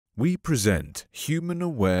we present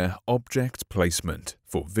human-aware object placement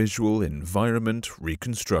for visual environment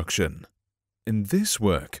reconstruction. In this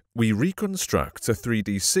work, we reconstruct a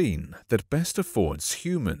 3D scene that best affords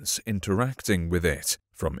humans interacting with it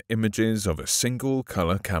from images of a single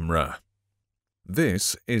color camera.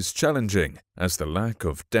 This is challenging as the lack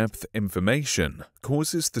of depth information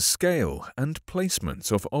causes the scale and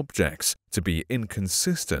placement of objects to be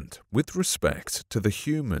inconsistent with respect to the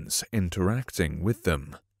humans interacting with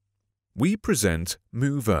them. We present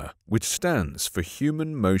MOVER, which stands for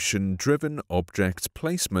Human Motion Driven Object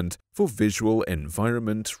Placement for Visual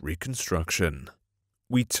Environment Reconstruction.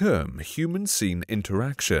 We term human scene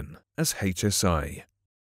interaction as HSI.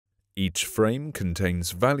 Each frame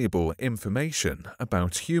contains valuable information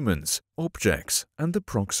about humans, objects, and the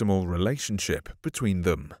proximal relationship between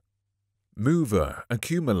them. MOVER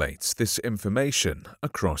accumulates this information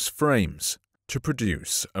across frames to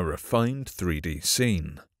produce a refined 3D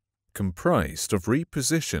scene, comprised of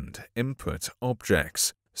repositioned input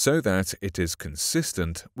objects so that it is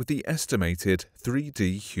consistent with the estimated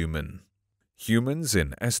 3D human. Humans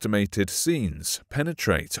in estimated scenes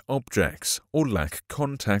penetrate objects or lack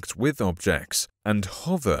contact with objects and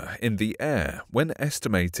hover in the air when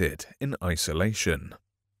estimated in isolation.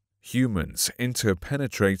 Humans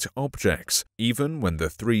interpenetrate objects even when the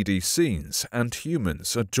 3D scenes and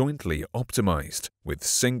humans are jointly optimized with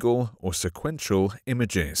single or sequential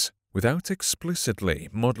images, without explicitly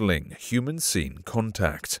modeling human scene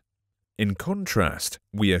contact. In contrast,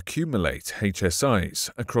 we accumulate HSIs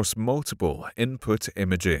across multiple input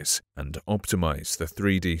images and optimize the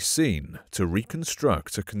 3D scene to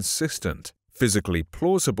reconstruct a consistent, physically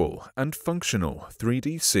plausible and functional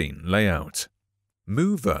 3D scene layout.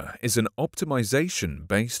 MOVER is an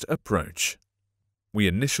optimization-based approach. We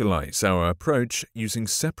initialize our approach using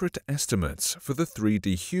separate estimates for the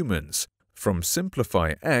 3D humans from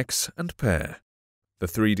Simplify X and Pair, the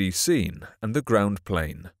 3D scene and the ground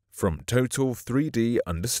plane from Total 3D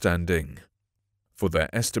Understanding. For their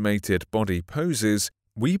estimated body poses,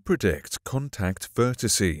 we predict contact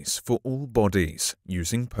vertices for all bodies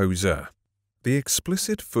using Poser. The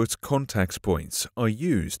explicit foot contact points are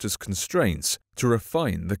used as constraints to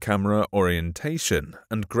refine the camera orientation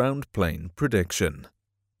and ground plane prediction.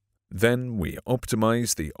 Then we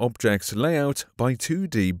optimize the object layout by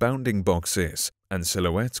 2D bounding boxes and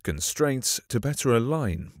silhouette constraints to better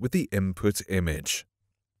align with the input image.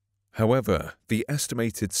 However, the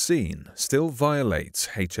estimated scene still violates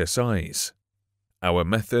HSIs. Our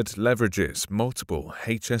method leverages multiple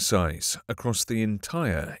HSIs across the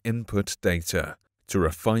entire input data to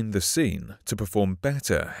refine the scene to perform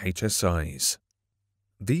better HSIs.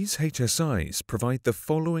 These HSIs provide the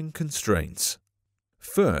following constraints.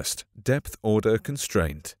 First, depth order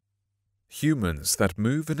constraint. Humans that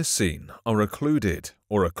move in a scene are occluded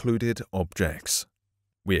or occluded objects.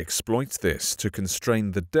 We exploit this to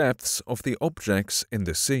constrain the depths of the objects in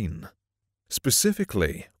the scene.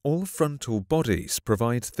 Specifically, all frontal bodies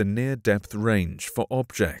provide the near depth range for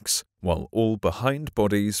objects, while all behind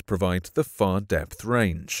bodies provide the far depth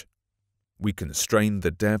range. We constrain the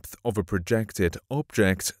depth of a projected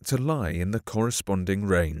object to lie in the corresponding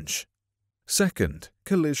range. Second,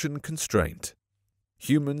 collision constraint.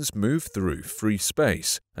 Humans move through free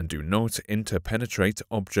space and do not interpenetrate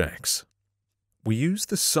objects. We use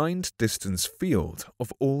the signed distance field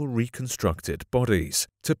of all reconstructed bodies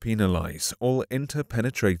to penalize all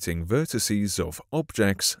interpenetrating vertices of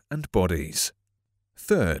objects and bodies.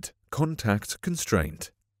 Third, contact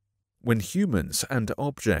constraint. When humans and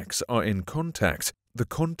objects are in contact, the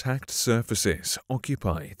contact surfaces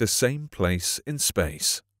occupy the same place in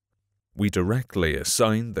space. We directly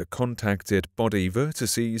assign the contacted body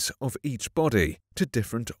vertices of each body to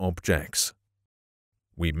different objects.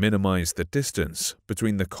 We minimize the distance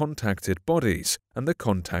between the contacted bodies and the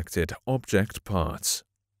contacted object parts.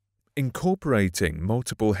 Incorporating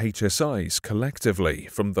multiple HSIs collectively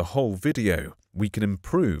from the whole video, we can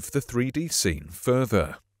improve the 3D scene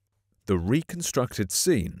further. The reconstructed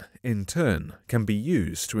scene, in turn, can be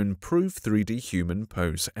used to improve 3D human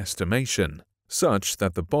pose estimation, such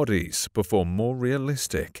that the bodies perform more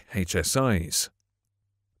realistic HSIs.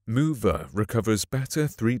 MOVER recovers better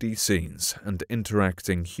 3D scenes and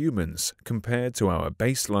interacting humans compared to our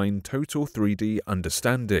baseline total 3D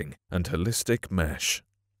understanding and holistic mesh.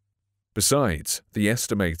 Besides, the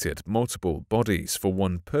estimated multiple bodies for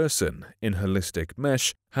one person in holistic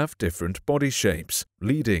mesh have different body shapes,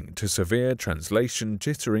 leading to severe translation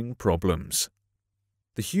jittering problems.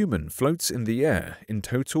 The human floats in the air in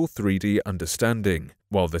total 3D understanding,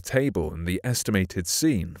 while the table in the estimated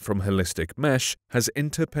scene from holistic mesh has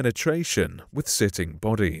interpenetration with sitting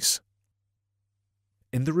bodies.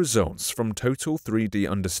 In the results from total 3D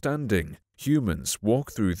understanding, humans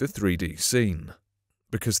walk through the 3D scene.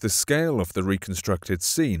 Because the scale of the reconstructed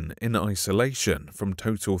scene in isolation from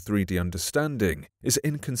total 3D understanding is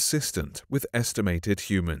inconsistent with estimated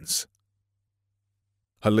humans.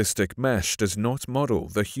 Holistic mesh does not model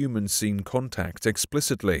the human-scene contact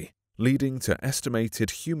explicitly, leading to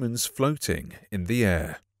estimated humans floating in the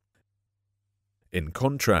air. In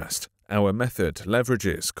contrast, our method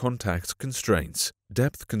leverages contact constraints,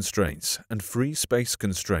 depth constraints, and free space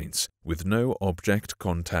constraints with no object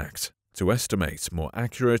contact to estimate more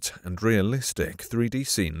accurate and realistic 3D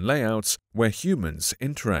scene layouts where humans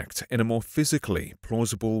interact in a more physically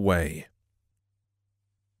plausible way.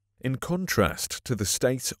 In contrast to the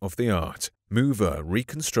state-of-the-art, MOVER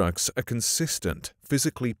reconstructs a consistent,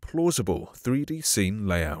 physically plausible 3D scene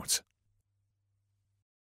layout.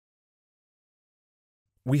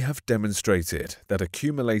 We have demonstrated that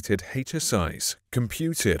accumulated HSIs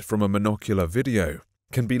computed from a monocular video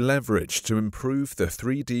can be leveraged to improve the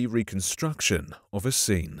 3D reconstruction of a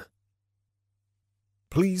scene.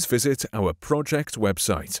 Please visit our project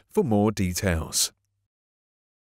website for more details.